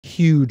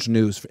huge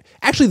news.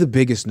 Actually, the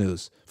biggest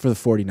news for the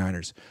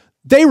 49ers.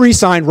 They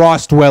re-signed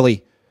Ross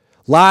Dwelley.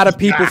 A lot of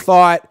people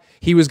thought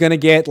he was going to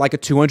get like a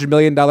 $200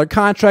 million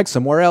contract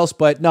somewhere else,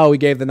 but no, he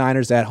gave the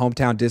Niners that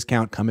hometown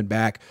discount coming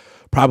back.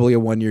 Probably a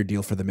one-year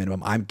deal for the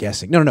minimum, I'm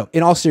guessing. No.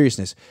 In all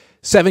seriousness,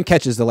 7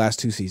 catches the last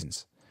 2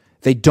 seasons.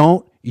 They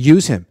don't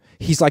use him.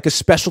 He's like a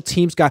special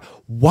teams guy.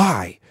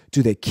 Why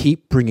do they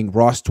keep bringing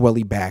Ross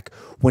Dwelley back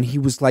when he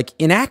was like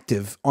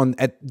inactive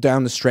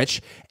down the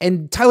stretch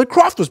and Tyler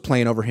Kroft was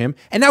playing over him,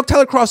 and now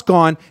Tyler Kroft's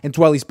gone and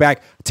Dwelley's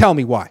back? Tell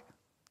me why.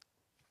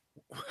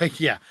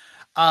 Yeah.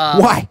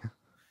 Why?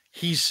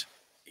 He's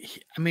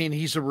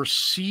a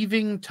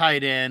receiving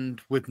tight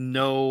end with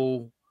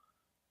no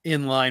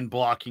inline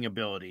blocking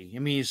ability. I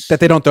mean,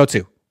 that they don't throw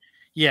to.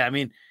 Yeah, I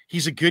mean,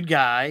 he's a good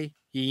guy.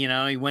 He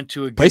went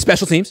to a play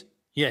special teams.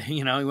 Yeah,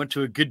 he went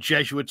to a good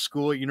Jesuit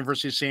school at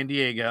University of San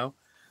Diego.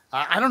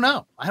 I don't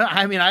know.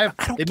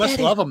 They must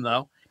love him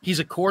though. He's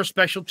a core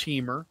special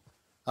teamer,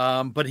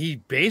 but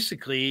he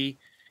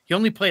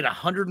only played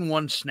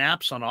 101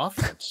 snaps on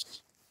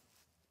offense.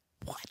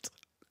 What?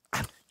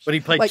 But he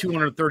played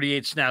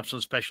 238 snaps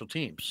on special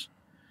teams.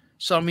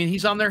 So I mean,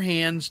 he's on their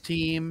hands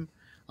team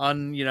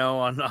on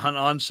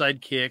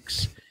onside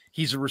kicks.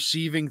 He's a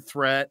receiving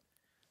threat.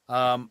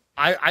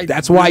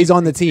 That's why he's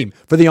on the team,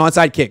 for the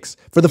onside kicks,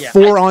 for the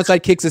 4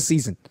 onside kicks this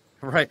season.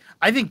 Right.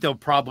 I think they'll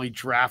probably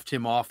draft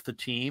him off the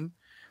team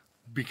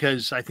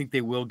because I think they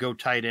will go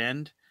tight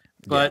end.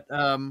 But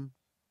I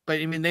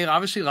mean, they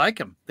obviously like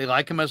him. They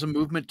like him as a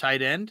movement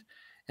tight end,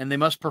 and they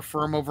must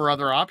prefer him over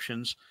other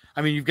options.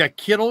 I mean, you've got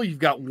Kittle, you've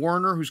got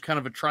Warner, who's kind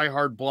of a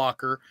try-hard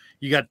blocker.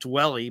 You got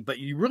Dwelley, but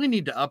you really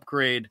need to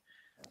upgrade,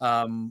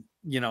 I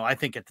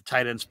think at the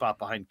tight end spot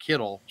behind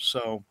Kittle.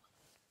 So,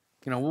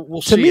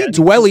 we'll see. To me,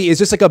 Dwelley is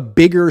just like a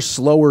bigger,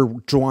 slower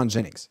Juwan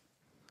Jennings.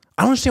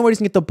 I don't understand why he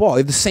doesn't get the ball.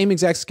 They have the same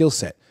exact skill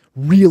set.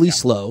 Really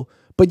slow,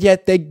 but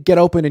yet they get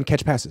open and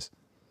catch passes.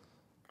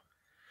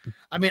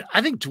 I mean,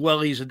 I think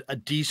Dwelley's a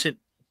decent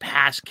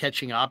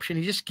pass-catching option.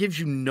 He just gives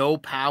you no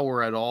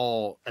power at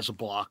all as a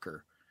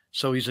blocker.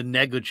 So he's a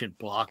negligent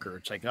blocker.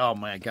 It's like, oh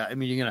my God. I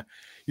mean,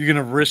 you're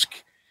gonna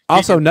risk.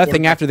 Also,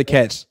 nothing after the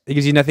catch. He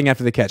gives you nothing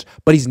after the catch.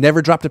 But he's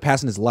never dropped a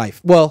pass in his life.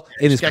 Well,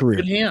 in his career.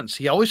 Good hands.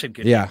 He always had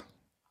good hands.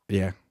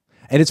 Yeah.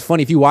 And it's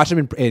funny, if you watch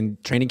him in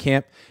training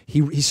camp,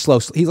 he's slow.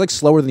 He's like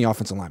slower than the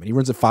offensive lineman. He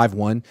runs a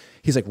 5.1.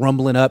 He's like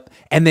rumbling up,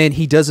 and then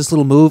he does this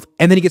little move,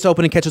 and then he gets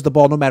open and catches the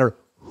ball no matter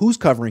who's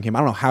covering him. I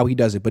don't know how he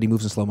does it, but he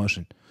moves in slow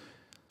motion.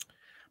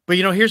 But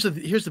here's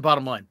the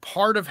bottom line.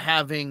 Part of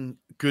having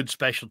good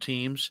special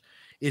teams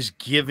is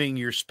giving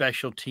your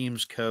special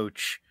teams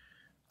coach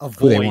a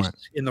voice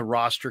in the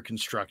roster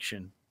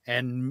construction.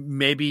 And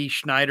maybe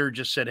Schneider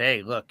just said,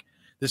 hey, look,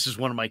 this is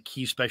one of my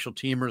key special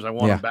teamers. I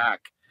want him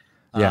back.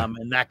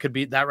 And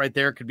that right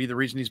there could be the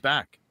reason he's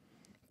back.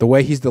 The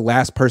way he's the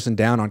last person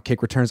down on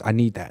kick returns, I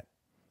need that.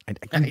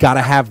 I got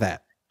to have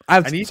that. I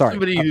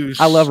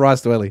love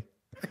Ross Dwelley.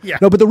 Yeah.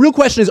 No, but the real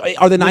question is,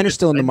 are the Niners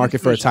still in the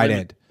market for a tight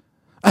end?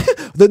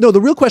 The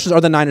real question is,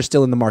 are the Niners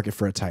still in the market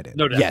for a tight end?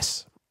 No doubt.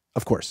 Yes,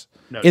 of course.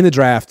 No in the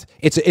draft,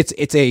 it's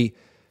a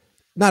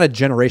not a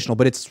generational,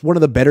 but it's one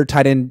of the better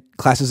tight end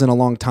classes in a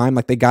long time.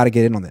 Like, they got to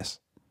get in on this.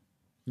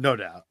 No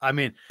doubt. I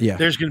mean,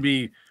 there's going to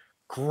be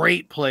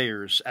great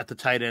players at the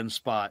tight end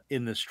spot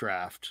in this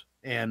draft.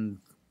 And,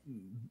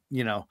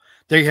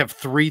 they have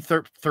 3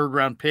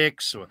 third-round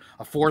picks,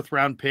 a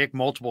 4th-round pick,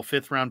 multiple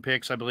 5th-round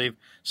picks, I believe.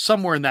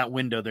 Somewhere in that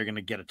window, they're going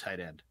to get a tight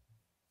end.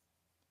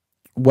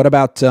 What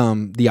about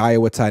the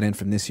Iowa tight end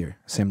from this year,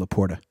 Sam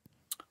Laporta?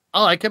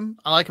 I like him.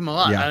 I like him a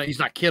lot. Yeah. He's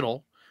not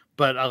Kittle,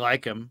 but I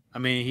like him. I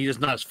mean, he's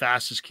not as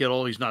fast as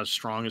Kittle. He's not as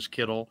strong as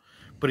Kittle,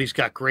 but he's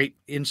got great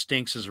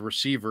instincts as a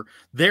receiver.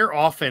 Their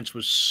offense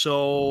was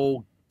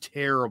so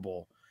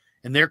terrible,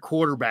 and their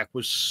quarterback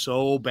was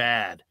so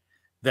bad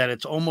that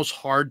it's almost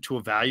hard to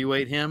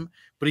evaluate him,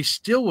 but he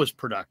still was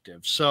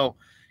productive. So,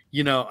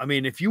 I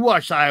mean, if you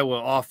watch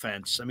Iowa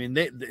offense, I mean,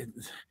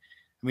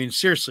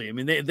 seriously,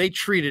 they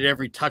treated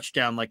every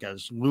touchdown like a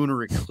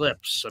lunar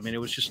eclipse. I mean,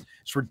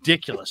 it's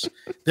ridiculous.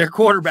 Their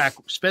quarterback,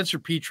 Spencer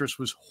Petras,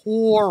 was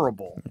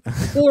horrible.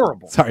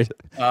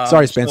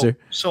 Sorry, Spencer.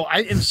 So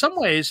in some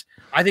ways,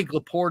 I think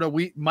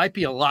Laporta might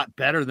be a lot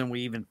better than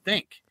we even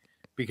think,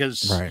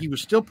 because he was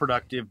still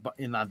productive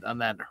on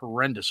that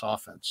horrendous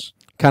offense.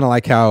 Kind of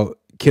like how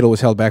Kittle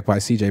was held back by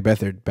C.J.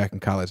 Beathard back in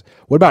college.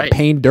 What about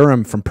Payne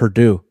Durham from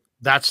Purdue?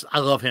 I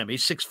love him.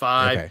 He's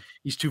 6'5". Okay.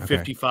 He's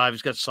 255. Okay.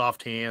 He's got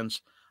soft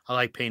hands. I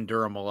like Payne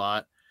Durham a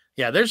lot.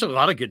 Yeah, there's a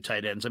lot of good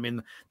tight ends. I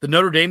mean, the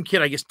Notre Dame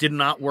kid, I guess, did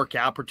not work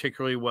out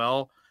particularly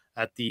well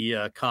at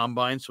the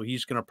combine, so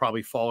he's going to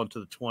probably fall into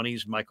the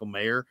 20s. Michael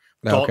Mayer.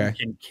 Dalton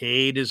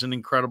Kincaid is an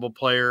incredible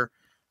player.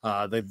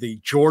 The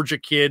Georgia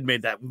kid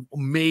made that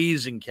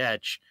amazing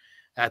catch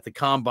at the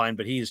combine,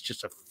 but he is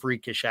just a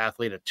freakish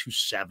athlete at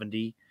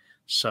 270.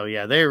 So,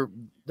 yeah,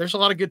 there's a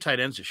lot of good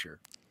tight ends this year.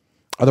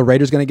 Are the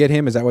Raiders going to get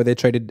him? Is that why they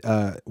traded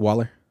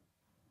Waller?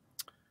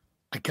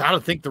 I got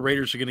to think the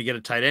Raiders are going to get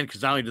a tight end,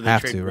 because not only do they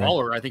trade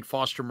Waller, I think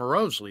Foster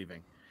Moreau's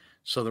leaving.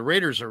 So the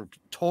Raiders are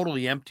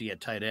totally empty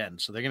at tight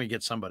end, so they're going to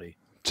get somebody.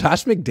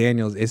 Josh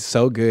McDaniels is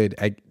so good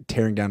at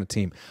tearing down a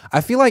team.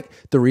 I feel like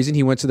the reason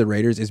he went to the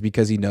Raiders is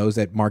because he knows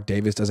that Mark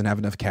Davis doesn't have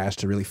enough cash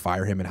to really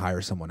fire him and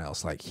hire someone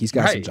else. Like he's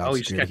got some job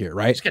security here,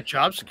 right? He's got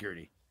job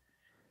security.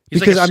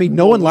 Because I mean,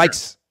 no one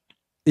likes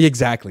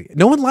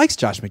no one likes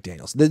Josh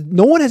McDaniels.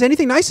 No one has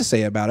anything nice to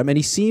say about him, and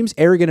he seems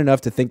arrogant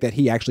enough to think that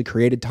he actually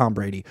created Tom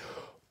Brady,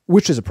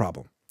 which is a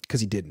problem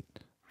because he didn't.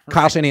 Right.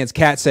 Kyle Shanahan's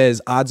cat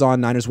says odds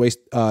on Niners waste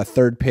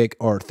third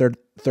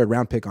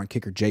round pick on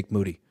kicker Jake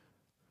Moody.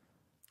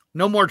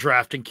 No more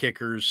drafting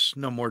kickers.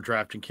 No more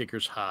drafting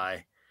kickers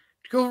high.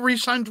 Go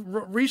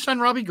re-sign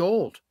Robbie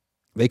Gould.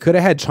 They could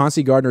have had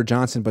Chauncey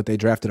Gardner-Johnson, but they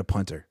drafted a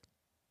punter.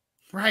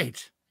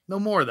 Right. No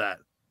more of that.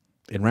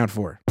 In round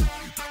 4.